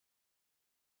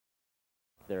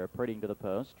They're parading to the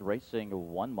post, racing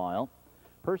 1 mile.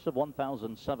 Purse of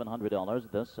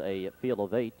 $1,700. This a field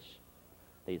of 8.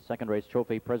 The second race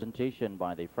trophy presentation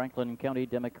by the Franklin County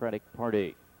Democratic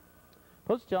Party.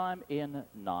 Post time in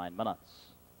 9 minutes.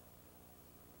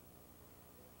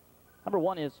 Number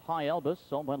 1 is High Elvis,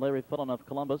 owned by Larry Fillon of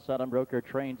Columbus. Adam Broker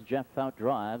trains, Jeff Fout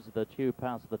drives. The 2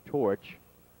 pass the torch,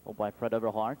 owned by Fred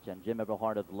Everhart and Jim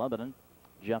Everhart of Lebanon.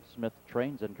 Jeff Smith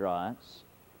trains and drives.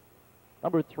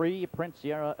 Number 3, Prince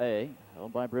Sierra A,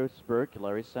 owned by Bruce Burke,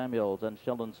 Larry Samuels, and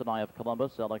Sheldon Sinai of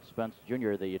Columbus. Alex Spence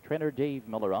Jr., the trainer, Dave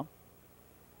Miller.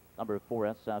 Number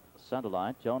 4, SF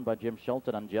Satellite, owned by Jim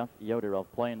Shelton and Jeff Yoder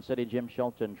of Plain City. Jim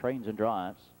Shelton trains and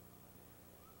drives.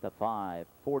 The 5,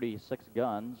 46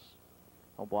 Guns,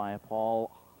 owned by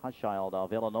Paul Huschild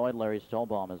of Illinois. Larry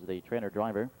Stalbaum is the trainer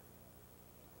driver.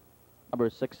 Number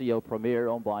 6, EO Premier,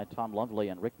 owned by Tom Lovely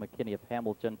and Rick McKinney of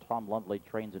Hamilton. Tom Lovely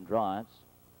trains and drives.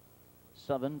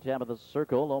 7, Tabitha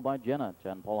Circle, owned by Janet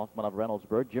and Paul Hoffman of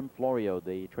Reynoldsburg. Jim Florio,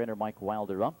 the trainer, Mike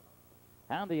Wilder up.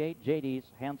 And the 8, JD's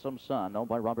Handsome Son, owned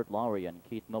by Robert Lowry and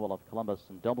Keith Noel of Columbus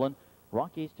and Dublin.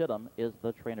 Rocky Stidham is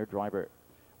the trainer driver.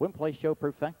 Win Play Show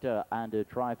Perfecta and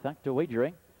Trifecta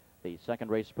Wagering. The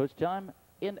second race post time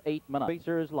in 8 minutes.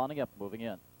 Racers lining up, moving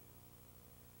in.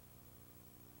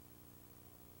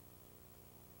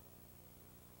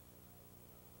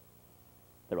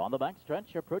 They're on the back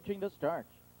stretch, approaching the start.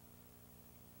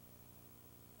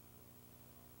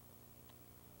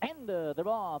 And they're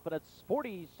off, and it's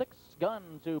 46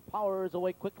 Guns who powers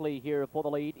away quickly here for the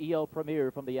lead. EO Premier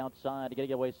from the outside,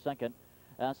 getting away second.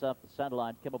 SF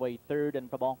Satellite came away third, and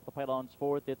from off the pylons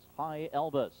fourth, it's High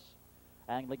Elvis.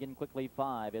 Angling in quickly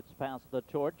 5. It's past the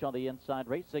torch on the inside,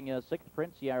 racing 6th,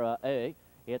 Prince Sierra A.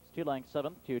 It's 2 lengths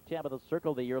 7th to Tabitha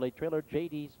Circle, the early trailer,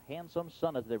 JD's Handsome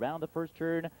Son as they round the first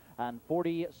turn, and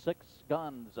 46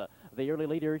 Guns. The early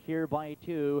leader here by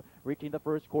 2, reaching the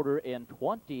first quarter in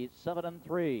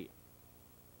 27-3.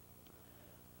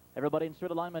 Everybody in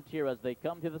straight alignment here as they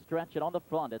come to the stretch, and on the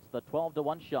front, it's the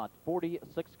 12-1 shot.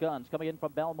 46 Guns coming in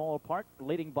from Balmoral Park,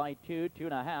 leading by 2,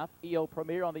 2.5. EO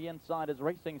Premier on the inside is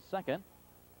racing second.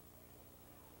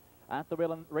 At the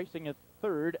rail, racing a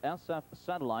third, SF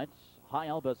Satellites. High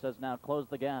Elvis has now closed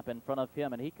the gap in front of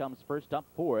him, and he comes first up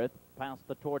fourth. Past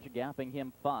the torch, gapping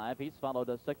him 5. He's followed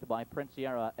a 6th by Prince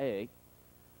Sierra A.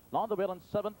 Along the rail in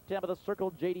 7th, Tabitha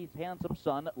Circle, JD's Handsome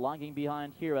Son, lagging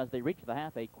behind here as they reach the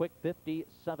half. A quick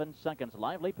 57 seconds.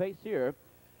 Lively pace here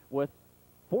with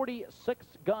 46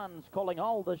 Guns calling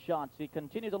all the shots. He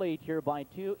continues to lead here by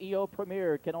 2. EO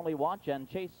Premier can only watch and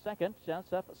chase second.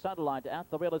 SF Satellite at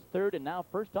the rail is third, and now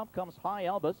first up comes High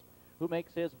Elvis, who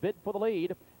makes his bid for the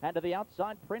lead. And to the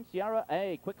outside, Prince Sierra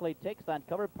A quickly takes that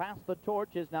cover past the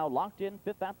torch, is now locked in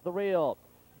 5th at the rail.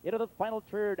 Into the final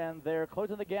turn, and they're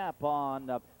closing the gap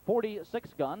on 46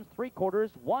 Guns,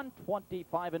 3/4,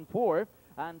 125-4.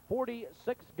 And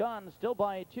 46 Guns still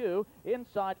by 2.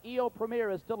 Inside, EO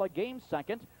Premier is still a game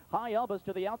second. High Elvis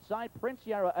to the outside. Prince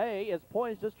Sierra A is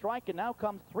poised to strike, and now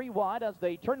comes 3 wide as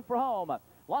they turn for home.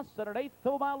 Less than an 1/8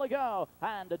 of a mile to go,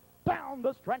 and down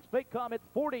the stretch they come. It's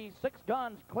 46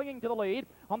 Guns clinging to the lead.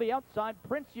 On the outside,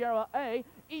 Prince Sierra A.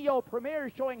 EO Premier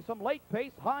showing some late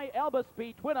pace. High Elvis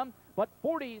between them, but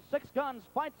 46 Guns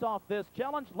fights off this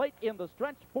challenge late in the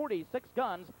stretch. 46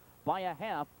 Guns by a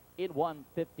half in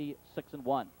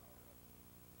 1:56-1.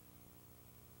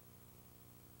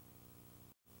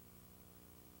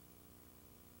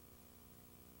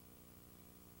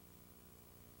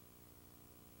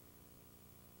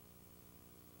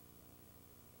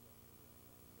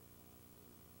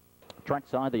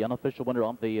 Trackside, the unofficial winner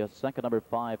of the second, number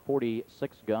 5,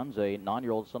 46 Guns, a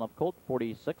 9-year-old son of Colt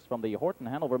 46 from the Horton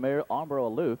Hanover mare, Arbor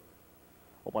Aloof.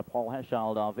 By Paul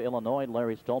Heschild of Illinois.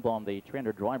 Larry Stalbaum, the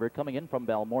trainer driver, coming in from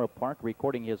Balmoral Park,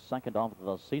 recording his second of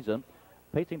the season,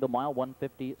 pacing the mile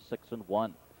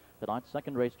 1:56-1. Tonight's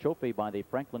second race trophy by the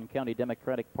Franklin County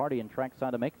Democratic Party, and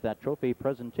trackside to make that trophy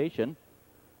presentation,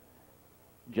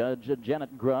 Judge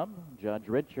Janet Grubb, Judge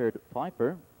Richard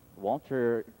Pfeiffer,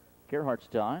 Walter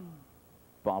Gerhardstein,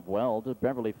 Bob Weld,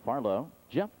 Beverly Farlow,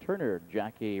 Jeff Turner,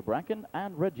 Jackie Bracken,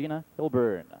 and Regina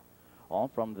Hilburn, all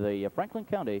from the Franklin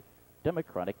County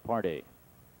Democratic Party.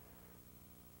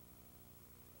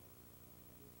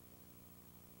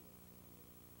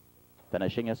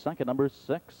 Finishing a second, number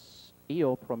 6,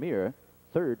 EO Premier.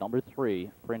 Third, number 3,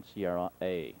 Prince Sierra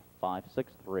A.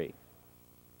 5-6-3.